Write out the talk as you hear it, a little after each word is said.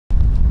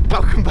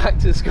Welcome back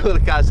to the School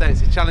of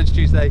Calisthenics. It's Challenge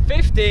Tuesday.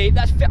 50,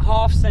 that's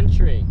half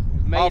century.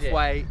 We've made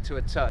halfway to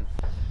a ton.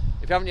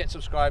 If you haven't yet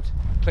subscribed,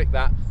 click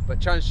that. But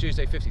Challenge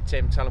Tuesday 50,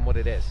 Tim, tell them what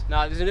it is.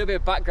 Now, there's a little bit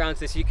of background to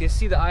this. You can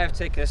see that I have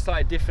taken a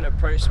slightly different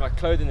approach to my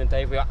clothing than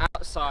Dave. We are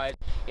outside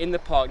in the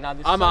park. Now,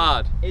 the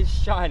sun is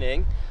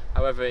shining.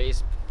 However,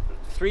 it's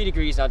 3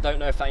 degrees, and I don't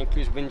know if that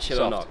includes wind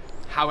chill or not.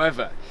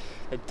 However,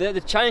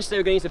 the challenge today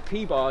we're going to use the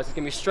P-bars. It's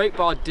going to be straight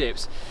bar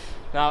dips.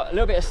 Now, a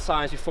little bit of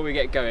science before we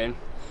get going.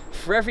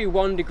 For every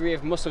 1 degree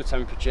of muscle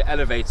temperature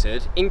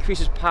elevated,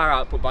 increases power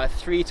output by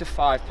 3 to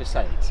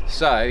 5%.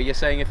 So you're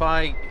saying if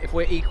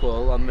we're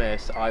equal on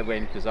this, I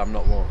win because I'm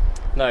not warm?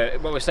 No,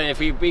 what we're saying, if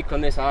we're equal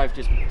on this, I've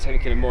just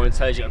taken a more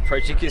intelligent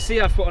approach. You can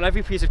see I've put on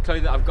every piece of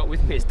clothing that I've got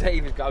with me.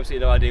 Dave has got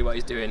absolutely no idea what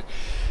he's doing.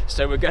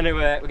 So we're going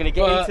to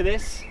get into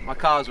this. My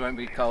cars won't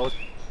be cold.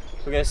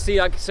 We're going to see,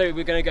 so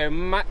we're going to go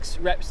max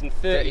reps in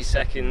 30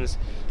 seconds.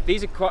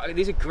 These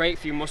are great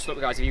for your muscle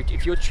up, guys.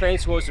 If you're trained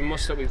towards the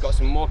muscle up, we've got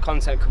some more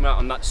content coming out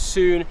on that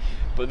soon.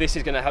 But this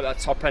is going to help that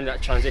top end of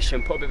that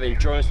transition, put a bit of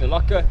endurance in the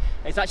locker. And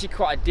it's actually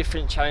quite a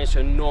different challenge to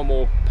a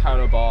normal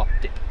power bar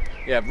dip.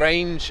 Yeah,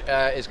 range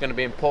is going to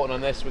be important on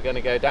this. We're going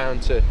to go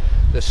down to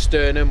the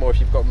sternum, or if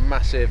you've got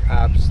massive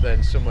abs,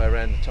 then somewhere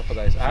around the top of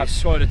those abs. I've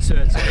swallowed a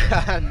turtle.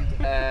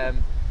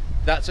 And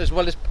that's as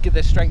well as give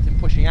the strength in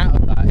pushing out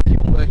of that. If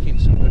you're working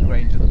some good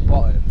range at the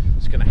bottom,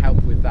 it's going to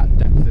help with that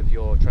depth of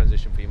your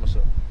transition for your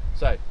muscle.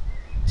 So,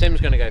 Tim's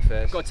going to go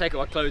first. I've got to take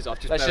all my clothes off.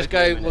 Let's just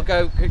go. We'll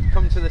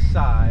come to the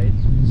side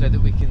so that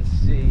we can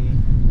see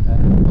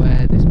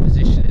where this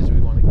position is we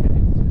want to get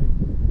into.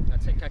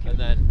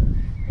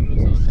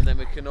 And then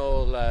we can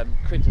all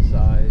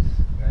criticise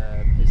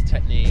his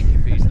technique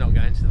if he's not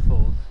going to the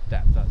full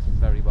depth. That's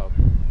very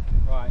welcome.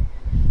 Right.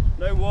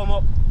 No warm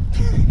up.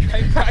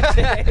 Great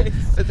practice.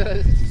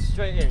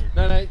 Straight in.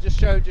 No. Just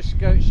show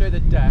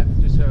the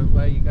depth. Just so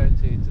where you're going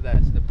to there.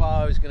 So the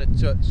bar is going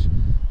to touch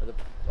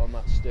on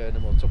that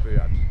sternum on top of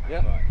your abs.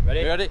 Yeah. Right.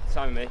 Ready? You ready?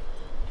 Time me.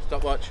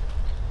 Stopwatch.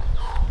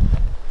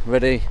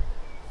 Ready.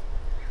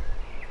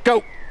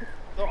 Go.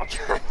 Oh,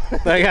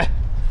 There you go.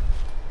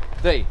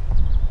 3,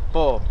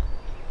 4,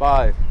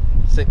 5,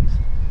 6,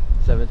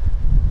 7,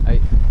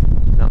 8,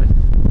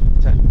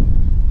 9,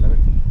 10,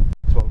 11,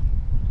 12,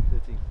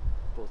 13,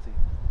 14,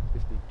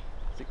 15,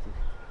 16,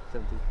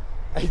 17,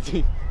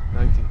 18,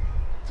 19,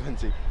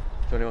 20,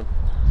 21,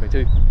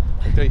 22,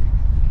 23,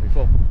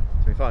 24,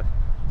 25,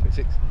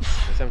 26,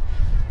 27,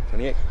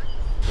 28,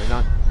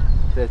 29,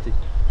 30,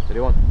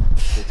 31,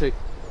 32,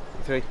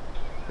 33,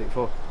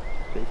 34,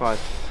 35,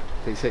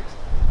 36,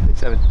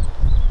 37,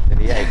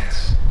 38.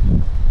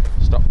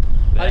 Stop.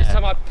 I just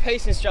thought my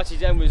pacing strategy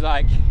then was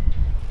like,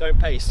 don't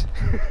pace,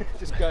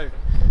 just go.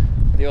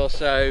 They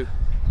also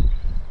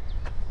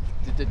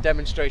did the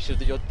demonstration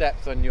of your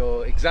depth on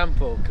your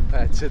example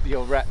compared to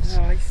your reps.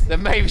 Nice. There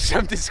may be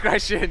some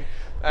discretion.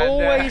 And,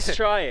 always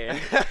trying.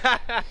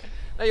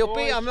 No, you'll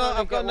beat.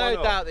 I've got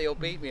no doubt that you'll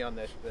beat me on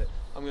this, but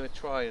I'm going to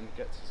try and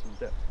get to some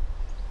depth.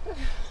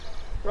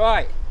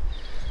 Right.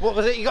 What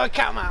was it? You got to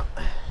count them out.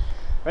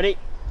 Ready?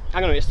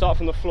 Hang on a minute. Start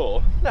from the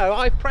floor. No,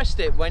 I pressed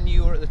it when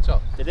you were at the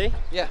top. Did he?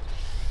 Yeah.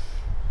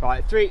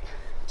 Right. 3,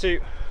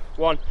 2,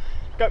 1,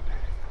 go.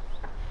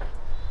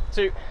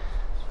 2,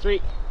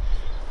 3,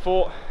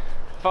 4,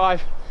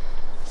 5,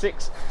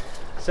 6,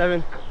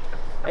 7,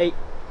 8,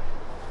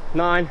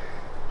 9,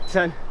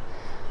 10,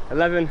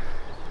 11,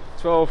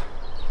 12,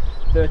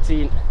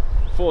 13,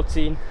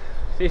 14,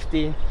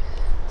 15,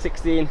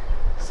 16,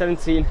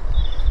 17,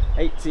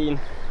 18,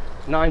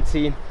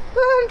 19,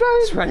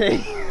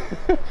 20,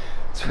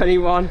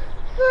 21,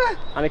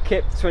 and a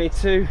kip,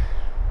 22,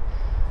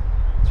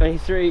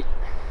 23,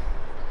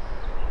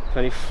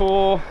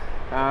 24,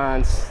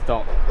 and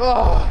stop.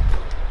 Oh,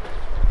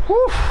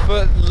 whew,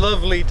 but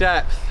lovely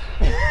depth.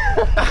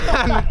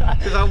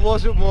 Because I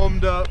wasn't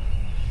warmed up.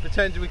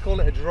 Pretend, do we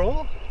call it a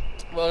draw?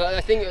 Well,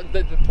 I think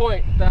the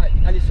point that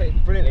illustrates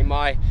brilliantly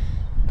my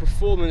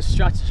performance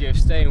strategy of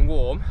staying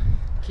warm,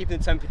 keeping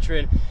the temperature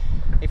in.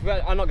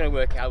 I'm not going to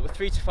work it out, but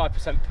 3 to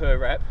 5% per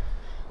rep.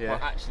 Yeah.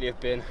 Might actually have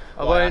been.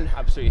 I won't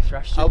absolutely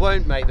thrashed you. I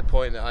won't make the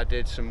point that I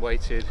did some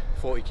weighted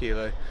 40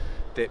 kilo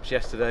dips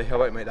yesterday. I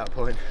won't make that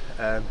point.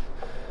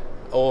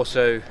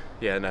 Also,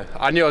 yeah, no,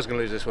 I knew I was going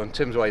to lose this one.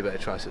 Tim's way better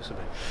triceps than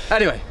me.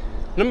 Anyway,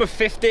 number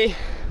 50.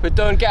 We're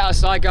done. Get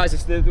outside, guys.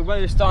 It's the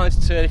weather's starting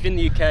to turn. If you're in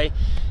the UK,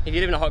 if you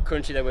live in a hot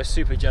country, then we're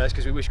super jealous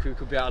because we wish we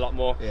could be out a lot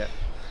more. Yeah.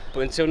 But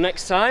until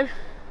next time.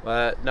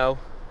 No.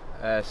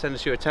 Send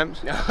us your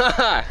attempts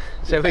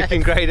so we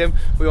can grade them.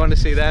 We want to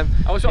see them.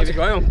 I was trying to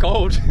go on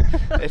cold.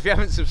 If you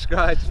haven't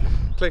subscribed,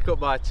 click up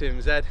by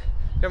Tim Z. If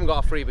you haven't got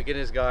our free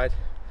beginner's guide,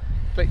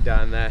 click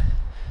down there.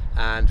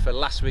 And for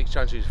last week's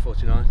Challenge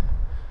 49,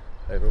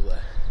 over up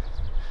there.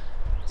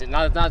 Is it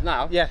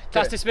now? Yeah.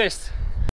 Class dismissed.